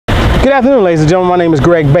Good afternoon, ladies and gentlemen. My name is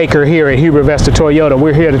Greg Baker here at Hubert Toyota.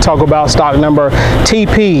 We're here to talk about stock number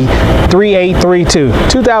TP3832,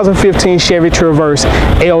 2015 Chevy Traverse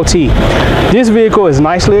LT. This vehicle is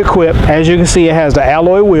nicely equipped. As you can see, it has the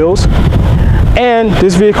alloy wheels. And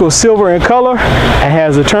this vehicle is silver in color and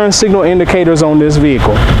has the turn signal indicators on this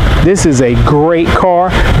vehicle. This is a great car,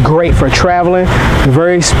 great for traveling,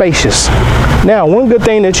 very spacious. Now, one good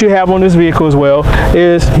thing that you have on this vehicle as well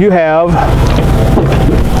is you have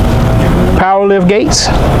power lift gates,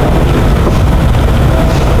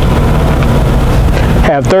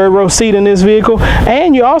 have third row seat in this vehicle,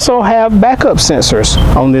 and you also have backup sensors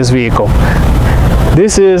on this vehicle.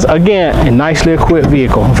 This is, again, a nicely equipped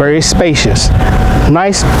vehicle, very spacious,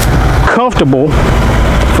 nice, comfortable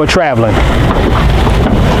for traveling.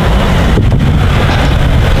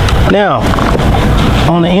 Now,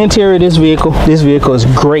 on the interior of this vehicle is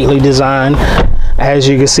greatly designed. As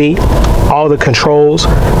you can see, all the controls,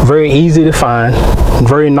 very easy to find,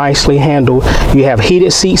 very nicely handled. You have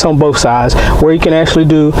heated seats on both sides where you can actually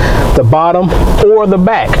do the bottom or the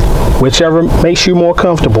back, whichever makes you more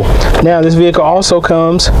comfortable. Now, this vehicle also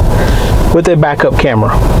comes with a backup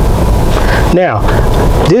camera. Now,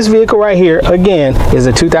 this vehicle right here, again, is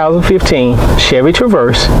a 2015 Chevy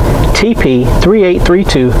Traverse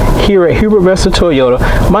TP3832 here at Hubert Toyota.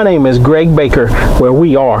 My name is Greg Baker, where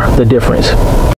we are the difference.